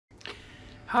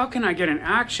How can I get an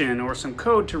action or some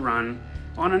code to run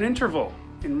on an interval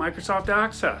in Microsoft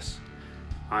Access?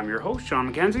 I'm your host,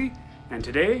 Sean MacKenzie, and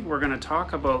today we're going to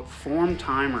talk about form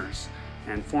timers.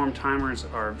 And form timers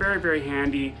are very, very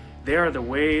handy. They are the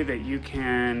way that you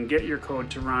can get your code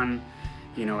to run,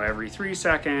 every 3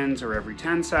 seconds or every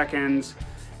 10 seconds.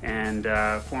 And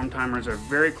form timers are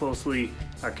very closely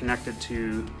connected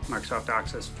to Microsoft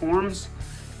Access forms.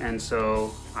 And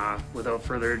so without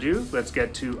further ado, let's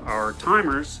get to our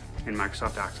timers in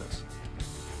Microsoft Access.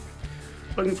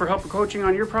 Looking for help or coaching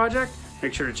on your project?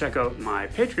 Make sure to check out my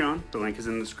Patreon. The link is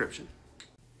in the description.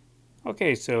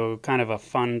 Okay, so kind of a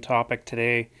fun topic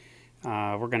today.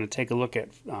 We're going to take a look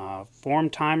at form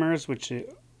timers, which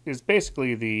is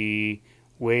basically the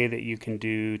way that you can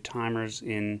do timers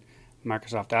in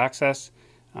Microsoft Access.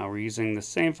 We're using the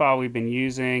same file we've been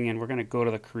using, and we're going to go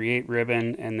to the Create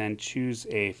ribbon and then choose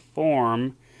a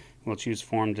form. We'll choose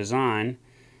Form Design,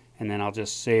 and then I'll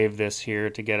just save this here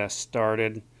to get us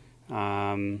started.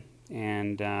 So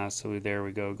there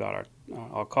we go. Got our.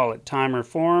 I'll call it Timer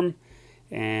Form.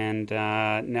 And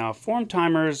now form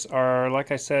timers are,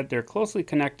 like I said, they're closely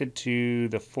connected to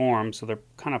the form, so they're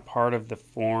kind of part of the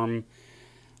form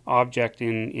object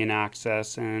in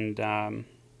Access. And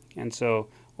so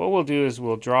what we'll do is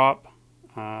we'll drop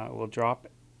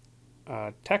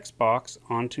a text box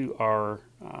onto our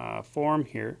form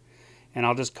here, and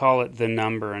I'll just call it the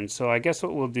number. And so I guess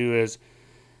what we'll do is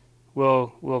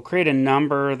we'll create a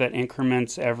number that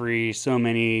increments every so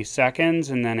many seconds,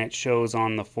 and then it shows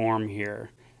on the form here.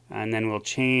 And then we'll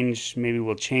change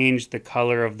the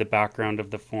color of the background of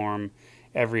the form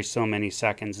every so many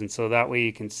seconds, and so that way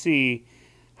you can see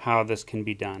how this can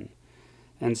be done.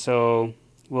 And so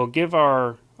we'll give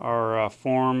our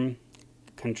form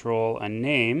control a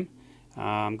name.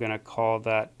 I'm going to call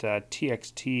that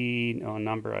txt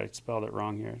number. I spelled it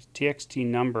wrong here. Txt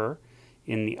number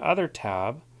in the other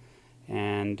tab,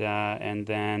 and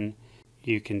then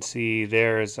you can see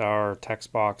there's our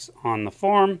text box on the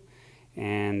form,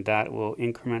 and that will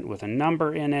increment with a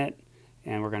number in it.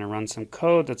 And we're going to run some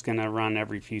code that's going to run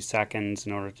every few seconds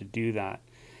in order to do that.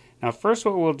 Now first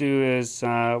what we'll do is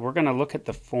we're going to look at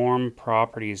the form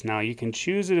properties. Now you can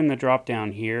choose it in the drop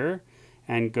down here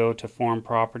and go to form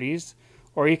properties,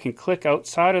 or you can click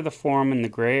outside of the form in the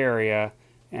gray area,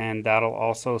 and that'll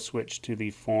also switch to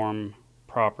the form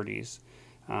properties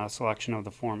selection of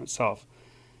the form itself.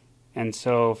 And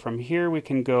so from here we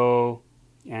can go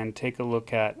and take a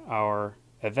look at our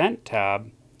event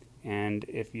tab, and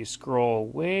if you scroll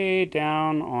way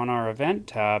down on our event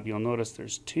tab, you'll notice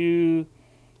there's two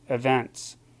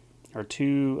events, or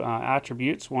two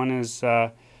attributes. One is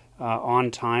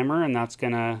on timer, and that's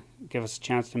going to give us a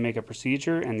chance to make a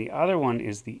procedure, and the other one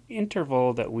is the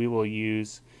interval that we will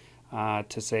use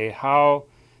to say how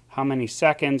many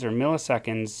seconds or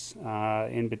milliseconds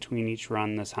in between each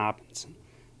run this happens.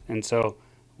 And so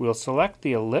we'll select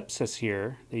the ellipsis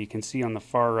here that you can see on the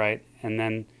far right, and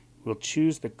then we'll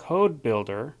choose the code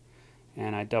builder,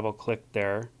 and I double click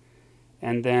there.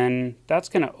 And then that's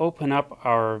going to open up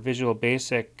our Visual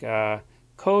Basic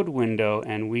code window,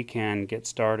 and we can get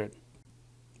started.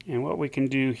 And what we can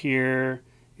do here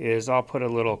is I'll put a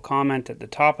little comment at the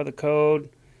top of the code.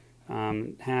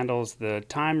 Handles the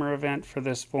timer event for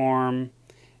this form,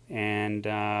 and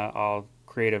I'll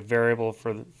create a variable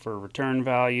for return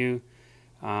value.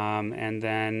 And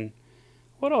then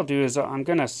what I'll do is I'm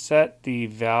going to set the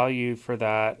value for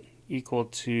that equal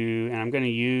to, and I'm going to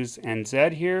use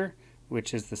NZ here,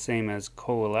 which is the same as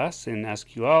coalesce in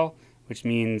SQL, which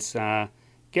means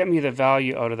get me the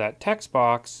value out of that text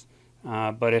box,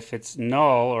 but if it's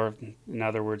null, or in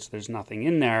other words there's nothing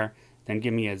in there, then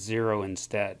give me a 0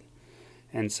 instead.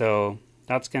 And so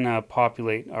that's going to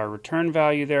populate our return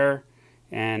value there,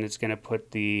 and it's going to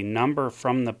put the number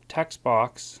from the text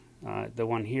box, the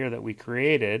one here that we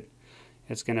created.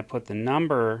 It's going to put the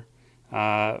number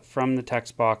from the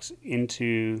text box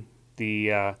into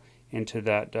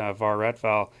that var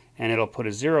file, and it'll put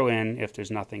a 0 in if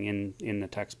there's nothing in the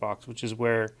text box, which is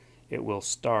where it will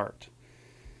start.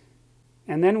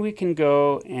 And then we can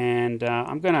go and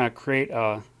I'm going to create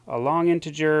a long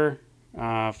integer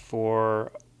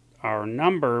for our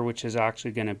number, which is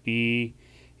actually going to be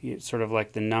sort of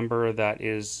like the number that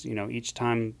is, each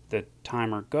time the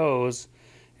timer goes,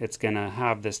 it's going to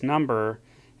have this number,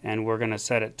 and we're going to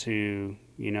set it to,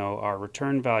 our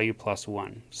return value plus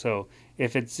 1. So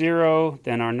if it's 0,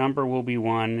 then our number will be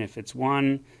 1. If it's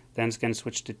 1, then it's going to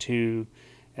switch to 2,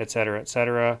 etc.,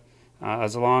 etc.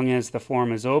 As long as the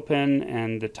form is open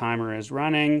and the timer is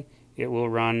running, it will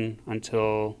run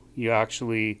until you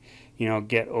actually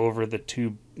get over the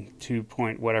 2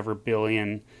 point whatever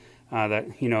billion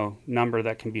that number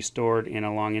that can be stored in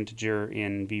a long integer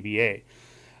in VBA.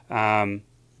 And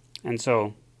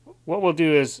so what we'll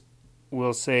do is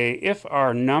we'll say if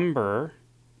our number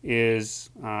is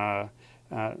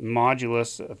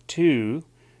modulus of 2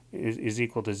 is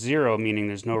equal to 0, meaning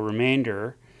there's no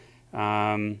remainder,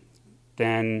 then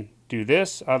do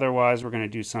this, otherwise we're going to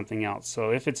do something else. So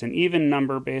if it's an even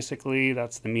number, basically,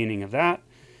 that's the meaning of that.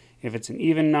 If it's an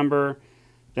even number,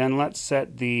 then let's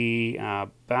set the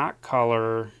back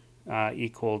color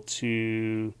equal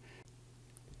to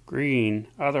green,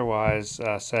 otherwise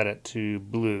set it to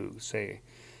blue, say.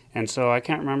 And so I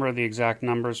can't remember the exact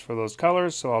numbers for those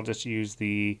colors, so I'll just use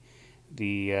the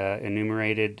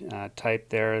enumerated type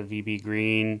there, VB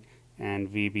green and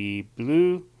VB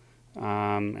blue.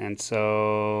 And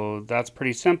so that's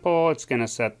pretty simple. It's going to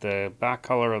set the back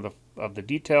color of the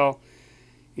detail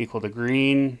equal to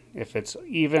green if it's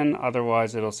even,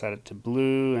 otherwise it'll set it to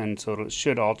blue, and so it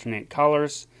should alternate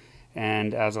colors.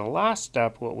 And as a last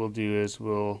step, what we'll do is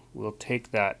we'll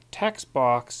take that text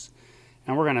box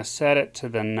and we're going to set it to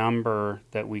the number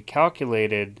that we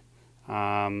calculated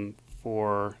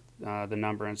for the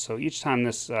number. And so each time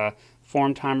this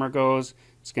form timer goes,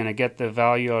 it's going to get the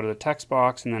value out of the text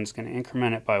box, and then it's going to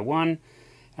increment it by 1.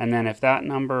 And then if that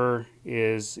number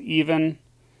is even,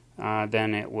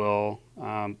 then it will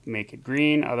make it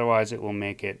green, otherwise it will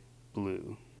make it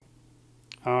blue.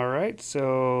 Alright,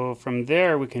 so from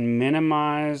there we can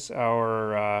minimize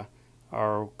our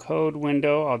code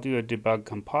window. I'll do a debug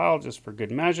compile just for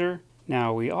good measure.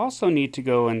 Now we also need to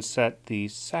go and set the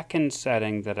second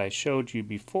setting that I showed you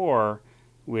before,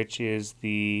 which is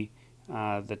the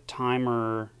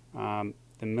timer, the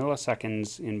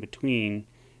milliseconds in between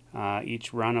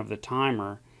each run of the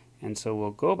timer. And so we'll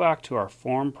go back to our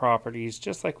form properties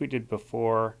just like we did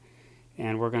before,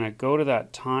 and we're going to go to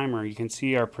that timer. You can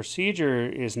see our procedure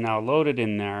is now loaded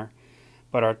in there,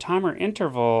 but our timer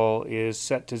interval is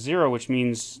set to 0, which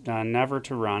means never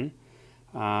to run.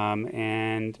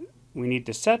 And we need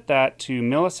to set that to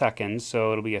milliseconds,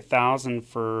 so it'll be 1,000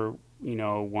 for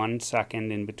 1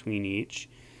 second in between each.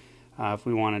 If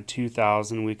we wanted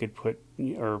 2,000, we could put,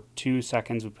 or 2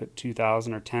 seconds, we put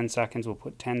 2,000, or 10 seconds, we'll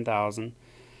put 10,000.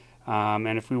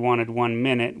 And if we wanted 1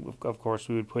 minute, of course,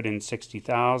 we would put in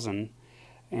 60,000.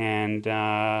 And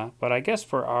but I guess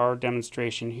for our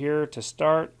demonstration here, to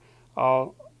start,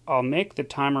 I'll make the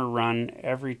timer run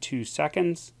every 2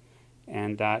 seconds,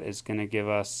 and that is going to give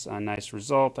us a nice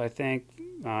result, I think.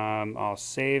 I'll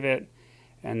save it,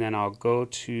 and then I'll go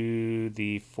to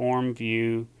the form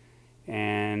view,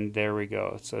 and there we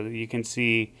go. So you can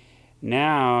see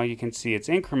now, it's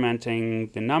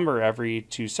incrementing the number every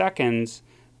 2 seconds,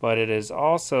 but it is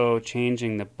also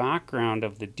changing the background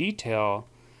of the detail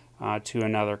to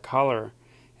another color.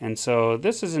 And so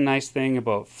this is a nice thing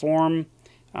about form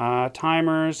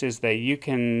timers, is that you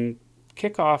can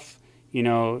kick off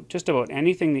just about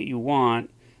anything that you want.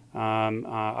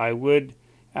 I would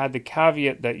add the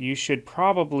caveat that you should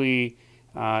probably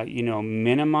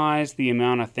minimize the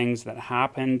amount of things that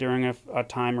happen during a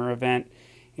timer event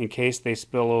in case they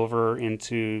spill over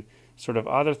into sort of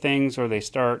other things, or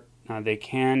they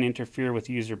can interfere with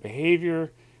user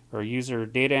behavior or user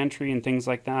data entry and things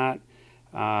like that.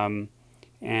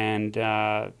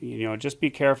 Just be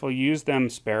careful, use them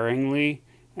sparingly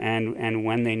and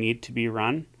when they need to be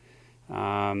run.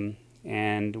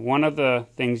 And one of the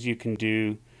things you can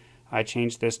do, I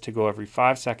changed this to go every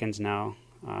 5 seconds now,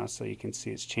 so you can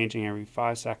see it's changing every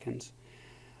 5 seconds.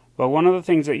 But one of the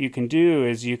things that you can do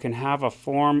is you can have a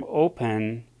form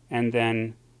open and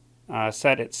then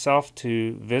set itself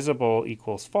to visible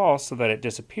equals false, so that it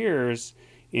disappears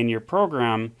in your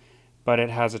program, but it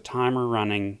has a timer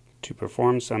running to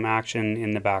perform some action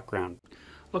in the background.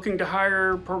 Looking to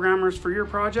hire programmers for your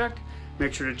project?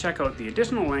 Make sure to check out the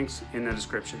additional links in the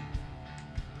description.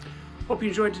 Hope you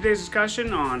enjoyed today's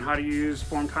discussion on how to use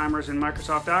form timers in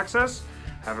Microsoft Access.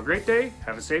 Have a great day,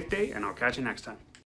 have a safe day, and I'll catch you next time.